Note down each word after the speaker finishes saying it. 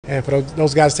And for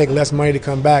those guys to take less money to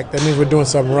come back, that means we're doing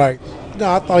something right.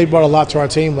 No, I thought he brought a lot to our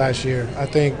team last year. I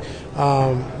think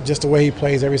just the way he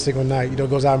plays every single night,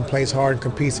 goes out and plays hard and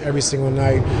competes every single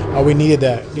night. We needed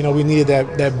that. We needed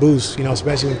that boost,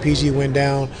 especially when PG went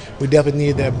down. We definitely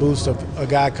needed that boost of a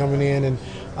guy coming in. And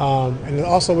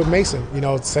also with Mason,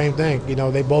 same thing.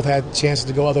 They both had chances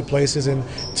to go other places and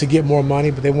to get more money,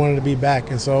 but they wanted to be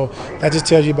back. And so that just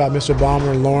tells you about Mr.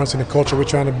 Ballmer and Lawrence and the culture we're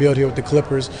trying to build here with the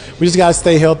Clippers. We just got to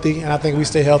stay healthy, and I think if we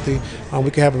stay healthy, we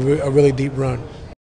can have a really deep run.